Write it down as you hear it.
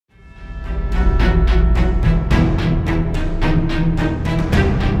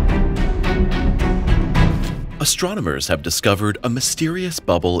Astronomers have discovered a mysterious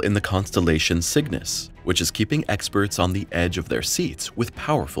bubble in the constellation Cygnus, which is keeping experts on the edge of their seats with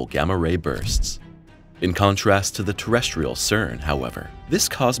powerful gamma-ray bursts. In contrast to the terrestrial CERN, however, this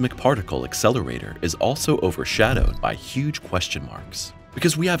cosmic particle accelerator is also overshadowed by huge question marks,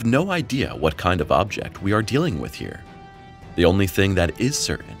 because we have no idea what kind of object we are dealing with here. The only thing that is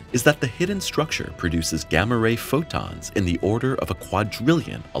certain is that the hidden structure produces gamma-ray photons in the order of a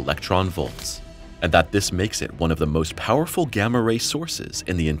quadrillion electron volts, and that this makes it one of the most powerful gamma-ray sources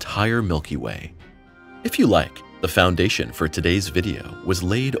in the entire Milky Way. If you like, the foundation for today's video was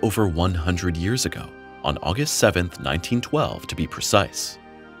laid over 100 years ago, on August 7, 1912 to be precise.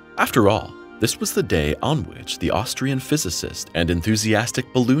 After all, this was the day on which the Austrian physicist and enthusiastic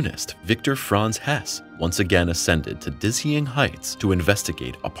balloonist Victor Franz Hess once again ascended to dizzying heights to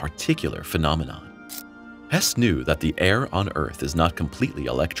investigate a particular phenomenon. Hess knew that the air on Earth is not completely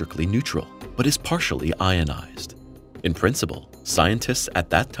electrically neutral, but is partially ionized. In principle, scientists at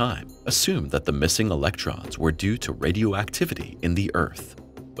that time assumed that the missing electrons were due to radioactivity in the Earth.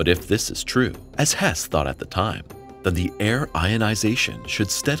 But if this is true, as Hess thought at the time, then the air ionization should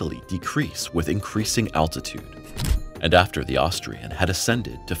steadily decrease with increasing altitude. And after the Austrian had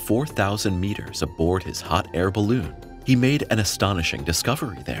ascended to 4,000 meters aboard his hot air balloon, he made an astonishing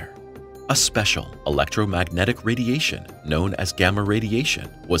discovery there. A special electromagnetic radiation known as gamma radiation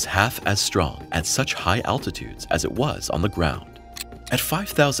was half as strong at such high altitudes as it was on the ground. At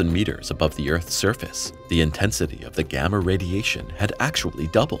 5,000 meters above the Earth's surface, the intensity of the gamma radiation had actually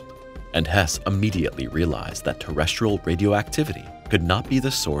doubled, and Hess immediately realized that terrestrial radioactivity could not be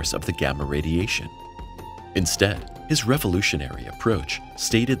the source of the gamma radiation. Instead, his revolutionary approach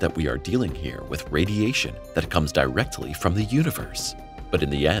stated that we are dealing here with radiation that comes directly from the universe. But in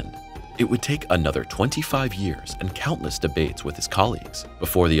the end, it would take another 25 years and countless debates with his colleagues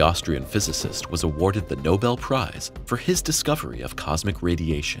before the Austrian physicist was awarded the Nobel Prize for his discovery of cosmic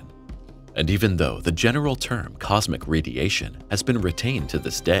radiation. And even though the general term cosmic radiation has been retained to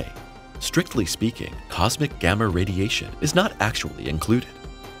this day, strictly speaking, cosmic gamma radiation is not actually included.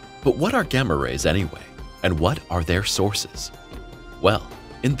 But what are gamma rays anyway, and what are their sources? Well,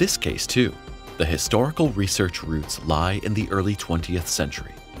 in this case too, the historical research roots lie in the early 20th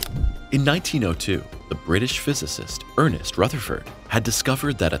century. In 1902, the British physicist Ernest Rutherford had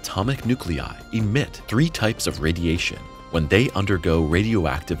discovered that atomic nuclei emit 3 types of radiation when they undergo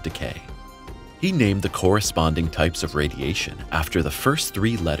radioactive decay. He named the corresponding types of radiation after the first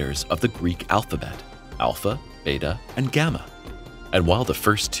 3 letters of the Greek alphabet: alpha, beta, and gamma. And while the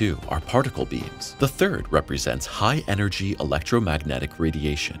first 2 are particle beams, the third represents high-energy electromagnetic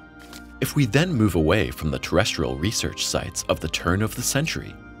radiation. If we then move away from the terrestrial research sites of the turn of the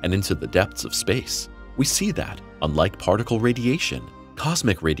century and into the depths of space, we see that, unlike particle radiation,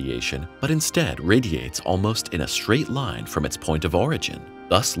 cosmic radiation but instead radiates almost in a straight line from its point of origin,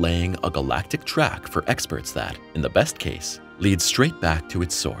 thus laying a galactic track for experts that, in the best case, leads straight back to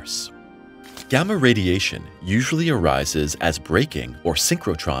its source. Gamma radiation usually arises as breaking or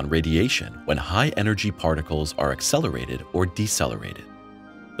synchrotron radiation when high-energy particles are accelerated or decelerated.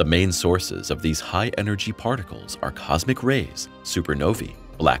 The main sources of these high-energy particles are cosmic rays, supernovae,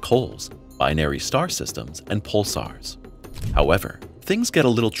 black holes, binary star systems, and pulsars. However, things get a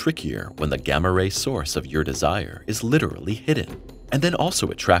little trickier when the gamma-ray source of your desire is literally hidden, and then also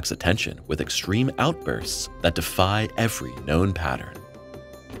attracts attention with extreme outbursts that defy every known pattern.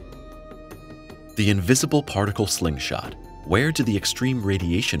 The invisible particle slingshot. Where do the extreme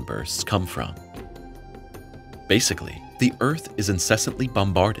radiation bursts come from? Basically, the Earth is incessantly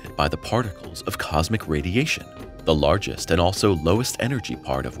bombarded by the particles of cosmic radiation, the largest and also lowest energy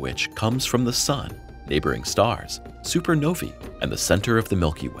part of which comes from the Sun, neighboring stars, supernovae, and the center of the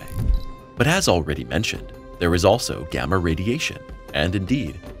Milky Way. But as already mentioned, there is also gamma radiation, and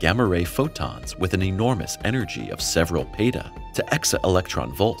indeed, gamma-ray photons with an enormous energy of several peta to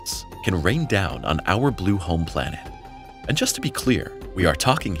exa-electron volts can rain down on our blue home planet. And just to be clear, we are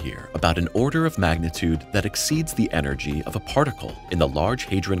talking here about an order of magnitude that exceeds the energy of a particle in the Large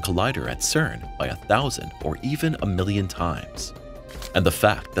Hadron Collider at CERN by 1,000 or even 1,000,000 times. And the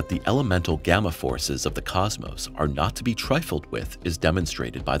fact that the elemental gamma forces of the cosmos are not to be trifled with is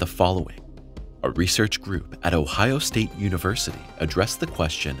demonstrated by the following. A research group at Ohio State University addressed the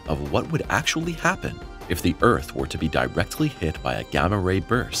question of what would actually happen if the Earth were to be directly hit by a gamma-ray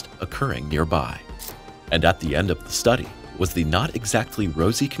burst occurring nearby. And at the end of the study was the not exactly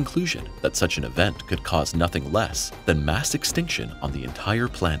rosy conclusion that such an event could cause nothing less than mass extinction on the entire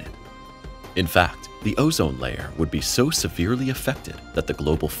planet. In fact, the ozone layer would be so severely affected that the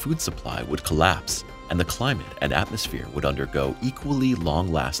global food supply would collapse and the climate and atmosphere would undergo equally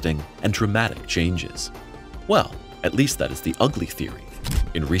long-lasting and dramatic changes. Well, at least that is the ugly theory.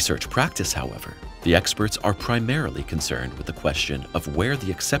 In research practice, however, the experts are primarily concerned with the question of where the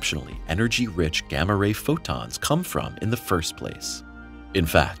exceptionally energy-rich gamma-ray photons come from in the first place. In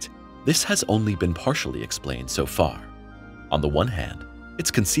fact, this has only been partially explained so far. On the one hand, it's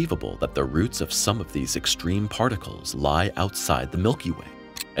conceivable that the roots of some of these extreme particles lie outside the Milky Way,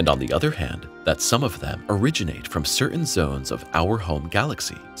 and on the other hand, that some of them originate from certain zones of our home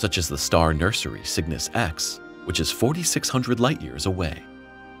galaxy, such as the star nursery Cygnus X, which is 4,600 light-years away.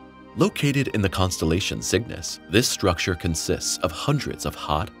 Located in the constellation Cygnus, this structure consists of hundreds of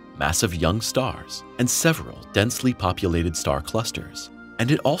hot, massive young stars and several densely populated star clusters,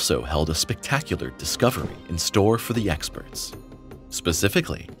 and it also held a spectacular discovery in store for the experts.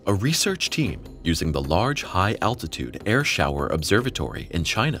 Specifically, a research team using the Large High-Altitude Air Shower Observatory in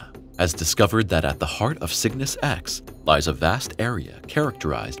China has discovered that at the heart of Cygnus X lies a vast area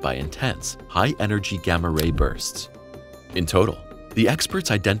characterized by intense, high-energy gamma-ray bursts. In total, the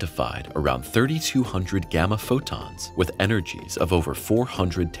experts identified around 3,200 gamma photons with energies of over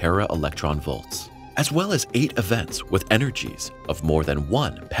 400 tera-electron volts, as well as 8 events with energies of more than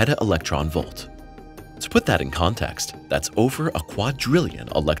 1 peta-electron volt. To put that in context, that's over a quadrillion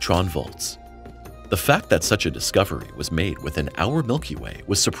electron volts. The fact that such a discovery was made within our Milky Way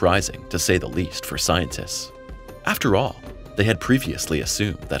was surprising, to say the least, for scientists. After all, they had previously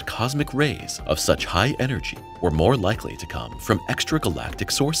assumed that cosmic rays of such high energy were more likely to come from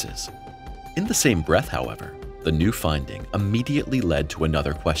extragalactic sources. In the same breath, however, the new finding immediately led to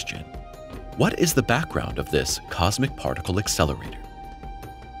another question. What is the background of this cosmic particle accelerator?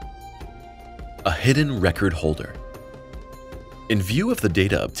 A hidden record holder. In view of the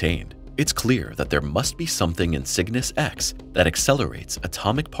data obtained, it's clear that there must be something in Cygnus X that accelerates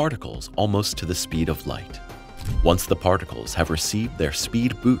atomic particles almost to the speed of light. Once the particles have received their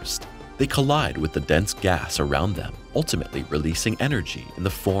speed boost, they collide with the dense gas around them, ultimately releasing energy in the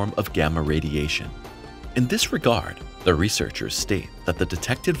form of gamma radiation. In this regard, the researchers state that the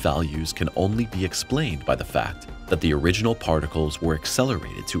detected values can only be explained by the fact that the original particles were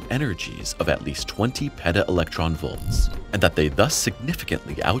accelerated to energies of at least 20 peta-electron volts, and that they thus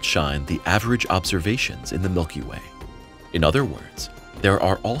significantly outshine the average observations in the Milky Way. In other words, there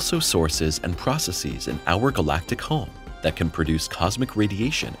are also sources and processes in our galactic home that can produce cosmic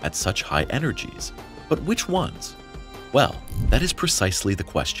radiation at such high energies, but which ones? Well, that is precisely the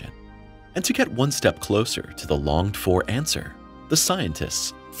question. And to get one step closer to the longed-for answer, the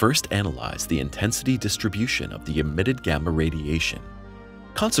scientists first analyzed the intensity distribution of the emitted gamma radiation.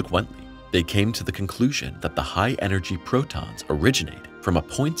 Consequently, they came to the conclusion that the high-energy protons originate from a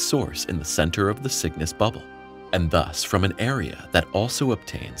point source in the center of the Cygnus bubble, and thus from an area that also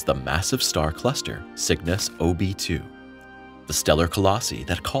obtains the massive star cluster Cygnus OB2. The stellar colossi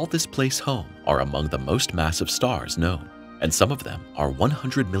that call this place home are among the most massive stars known, and some of them are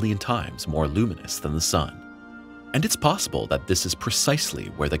 100 million times more luminous than the Sun. And it's possible that this is precisely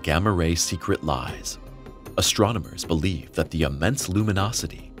where the gamma-ray secret lies. Astronomers believe that the immense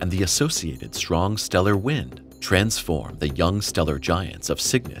luminosity and the associated strong stellar wind transform the young stellar giants of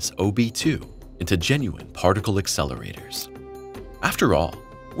Cygnus OB2 into genuine particle accelerators. After all,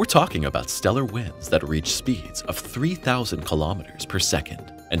 we're talking about stellar winds that reach speeds of 3,000 kilometers per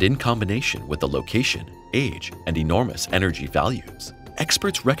second, and in combination with the location, age, and enormous energy values,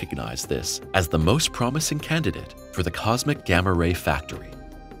 experts recognize this as the most promising candidate for the cosmic gamma-ray factory.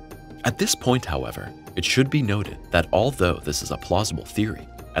 At this point, however, it should be noted that although this is a plausible theory,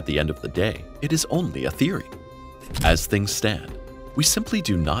 at the end of the day, it is only a theory. As things stand, we simply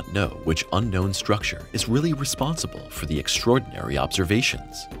do not know which unknown structure is really responsible for the extraordinary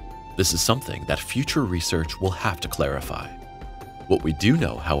observations. This is something that future research will have to clarify. What we do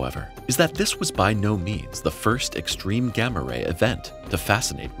know, however, is that this was by no means the first extreme gamma-ray event to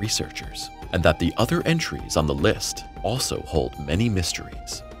fascinate researchers, and that the other entries on the list also hold many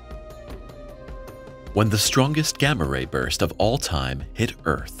mysteries. When the strongest gamma-ray burst of all time hit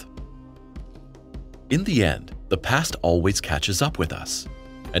Earth. In the end, the past always catches up with us,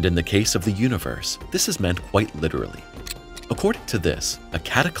 and in the case of the universe, this is meant quite literally. According to this, a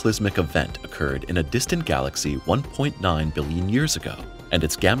cataclysmic event occurred in a distant galaxy 1.9 billion years ago, and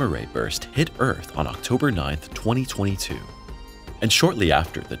its gamma-ray burst hit Earth on October 9, 2022. And shortly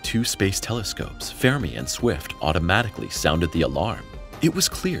after the two space telescopes, Fermi and Swift, automatically sounded the alarm, it was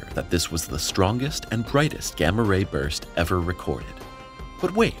clear that this was the strongest and brightest gamma-ray burst ever recorded.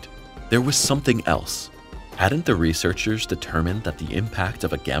 But wait, there was something else. Hadn't the researchers determined that the impact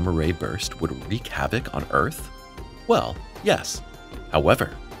of a gamma-ray burst would wreak havoc on Earth? Well, yes.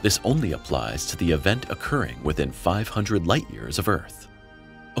 However, this only applies to the event occurring within 500 light-years of Earth.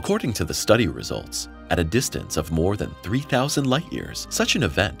 According to the study results, at a distance of more than 3,000 light-years, such an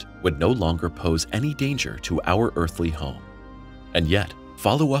event would no longer pose any danger to our earthly home. And yet,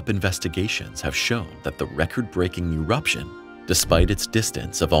 follow-up investigations have shown that the record-breaking eruption, despite its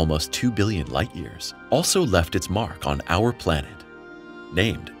distance of almost 2 billion light-years, also left its mark on our planet.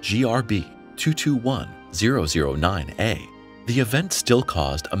 Named GRB 221009A, the event still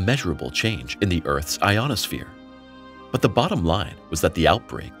caused a measurable change in the Earth's ionosphere. But the bottom line was that the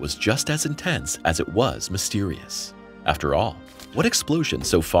outbreak was just as intense as it was mysterious. After all, what explosion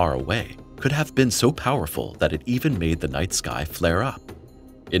so far away could have been so powerful that it even made the night sky flare up?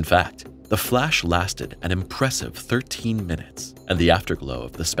 In fact, the flash lasted an impressive 13 minutes, and the afterglow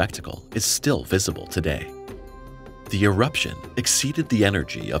of the spectacle is still visible today. The eruption exceeded the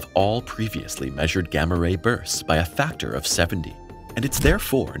energy of all previously measured gamma-ray bursts by a factor of 70, and it's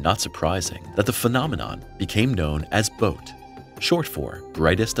therefore not surprising that the phenomenon became known as BOAT, short for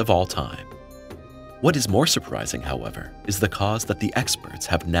brightest of all time. What is more surprising, however, is the cause that the experts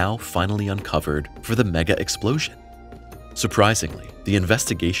have now finally uncovered for the mega explosion. Surprisingly, the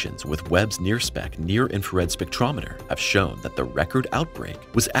investigations with Webb's NIRSPEC near-infrared spectrometer have shown that the record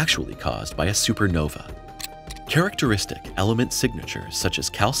outbreak was actually caused by a supernova. Characteristic element signatures such as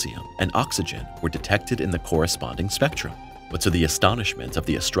calcium and oxygen were detected in the corresponding spectrum, but to the astonishment of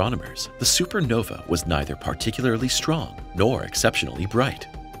the astronomers, the supernova was neither particularly strong nor exceptionally bright.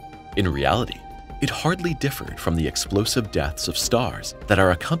 In reality, it hardly differed from the explosive deaths of stars that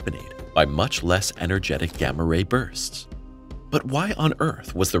are accompanied by much less energetic gamma-ray bursts. But why on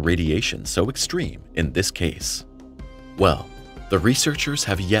earth was the radiation so extreme in this case? Well, the researchers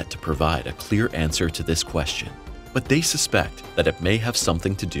have yet to provide a clear answer to this question, but they suspect that it may have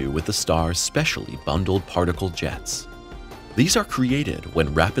something to do with the star's specially bundled particle jets. These are created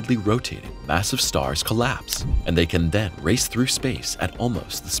when rapidly rotating massive stars collapse, and they can then race through space at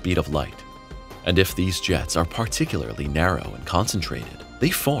almost the speed of light. And if these jets are particularly narrow and concentrated, they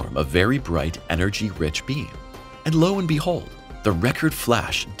form a very bright, energy-rich beam. And lo and behold, the record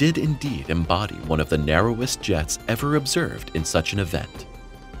flash did indeed embody one of the narrowest jets ever observed in such an event.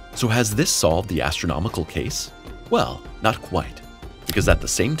 So has this solved the astronomical case? Well, not quite, because at the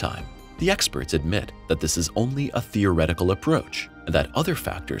same time, the experts admit that this is only a theoretical approach and that other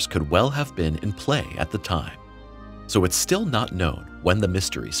factors could well have been in play at the time. So it's still not known when the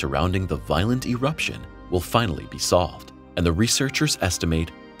mystery surrounding the violent eruption will finally be solved, and the researchers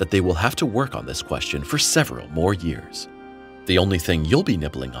estimate that they will have to work on this question for several more years. The only thing you'll be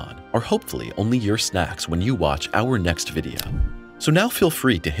nibbling on are hopefully only your snacks when you watch our next video. So now feel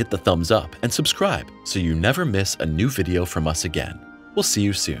free to hit the thumbs up and subscribe so you never miss a new video from us again. We'll see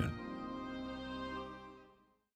you soon.